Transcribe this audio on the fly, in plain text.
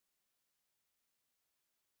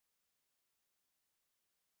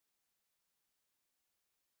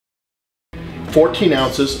14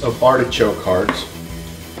 ounces of artichoke hearts,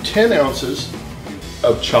 10 ounces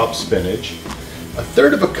of chopped spinach, a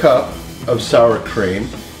third of a cup of sour cream,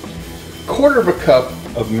 quarter of a cup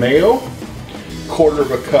of mayo, quarter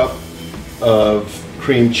of a cup of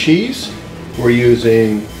cream cheese. We're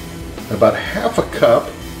using about half a cup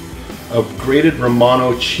of grated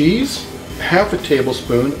Romano cheese, half a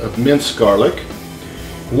tablespoon of minced garlic,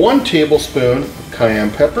 1 tablespoon of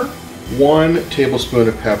cayenne pepper, 1 tablespoon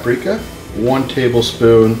of paprika, 1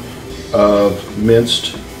 tablespoon of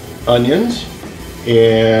minced onions,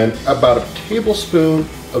 and about a tablespoon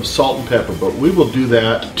of salt and pepper, but we will do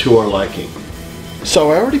that to our liking.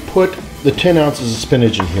 So I already put the 10 ounces of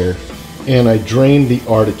spinach in here, and I drained the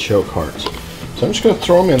artichoke hearts. So I'm just going to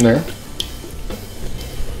throw them in there.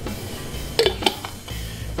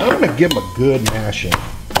 I'm going to give them a good mashing.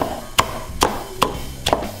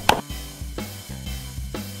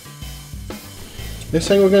 Next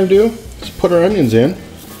thing we're going to do is put our onions in.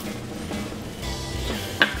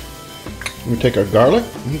 We take our garlic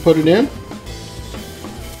and put it in.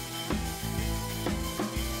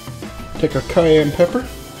 Take our cayenne pepper.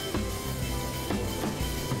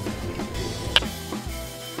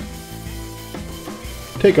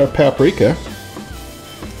 Take our paprika.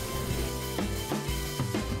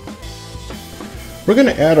 We're going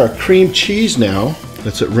to add our cream cheese now,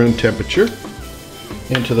 that's at room temperature,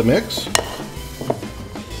 into the mix.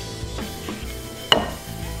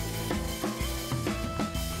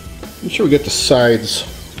 Make sure we get the sides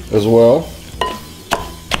as well.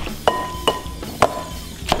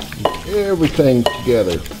 Everything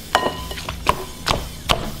together.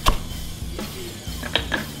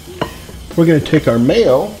 We're going to take our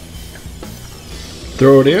mayo,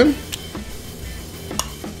 throw it in.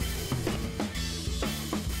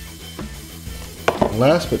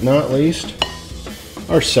 Last but not least,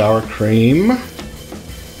 our sour cream.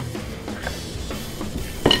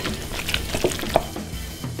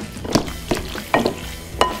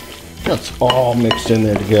 That's all mixed in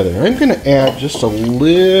there together. I'm going to add just a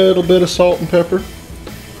little bit of salt and pepper.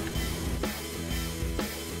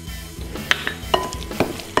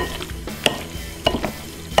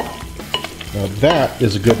 Now that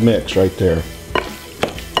is a good mix right there.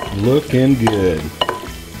 Looking good.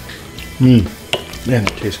 Man, it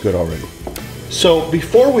tastes good already. So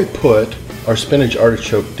before we put our spinach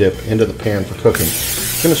artichoke dip into the pan for cooking,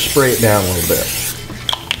 I'm going to spray it down a little bit.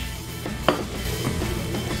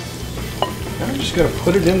 I'm just going to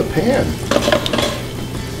put it in the pan.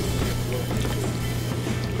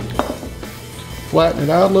 Flatten it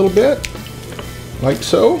out a little bit, like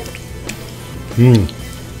so.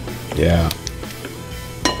 Yeah.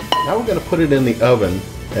 Now we're going to put it in the oven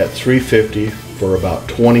at 350 for about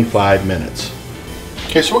 25 minutes.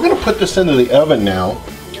 Okay, so we're going to put this into the oven now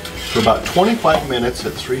for about 25 minutes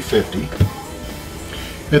at 350.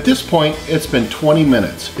 At this point, it's been 20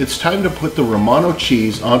 minutes. It's time to put the Romano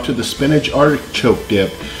cheese onto the spinach artichoke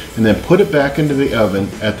dip and then put it back into the oven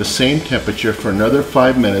at the same temperature for another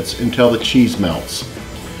 5 minutes until the cheese melts.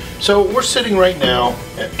 So we're sitting right now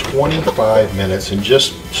at 25 minutes and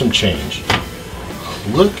just some change.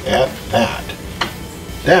 Look at that.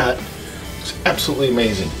 That is absolutely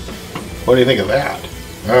amazing. What do you think of that?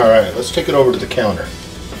 All right, let's take it over to the counter.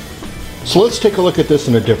 So let's take a look at this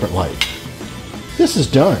in a different light. This is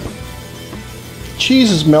done.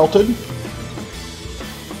 Cheese is melted.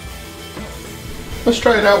 Let's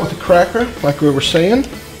try it out with a cracker, like we were saying.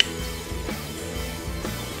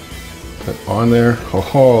 Put on there.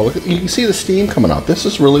 Oh, look at, you can see the steam coming out. This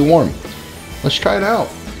is really warm. Let's try it out.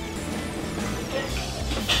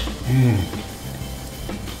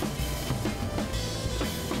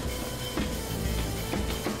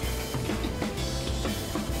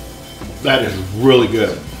 That is really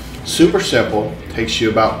good. Super simple, takes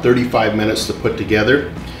you about 35 minutes to put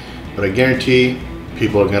together, but I guarantee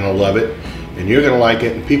people are going to love it and you're going to like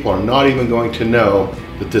it, and people are not even going to know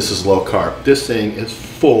that this is low carb. This thing is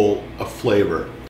full of flavor.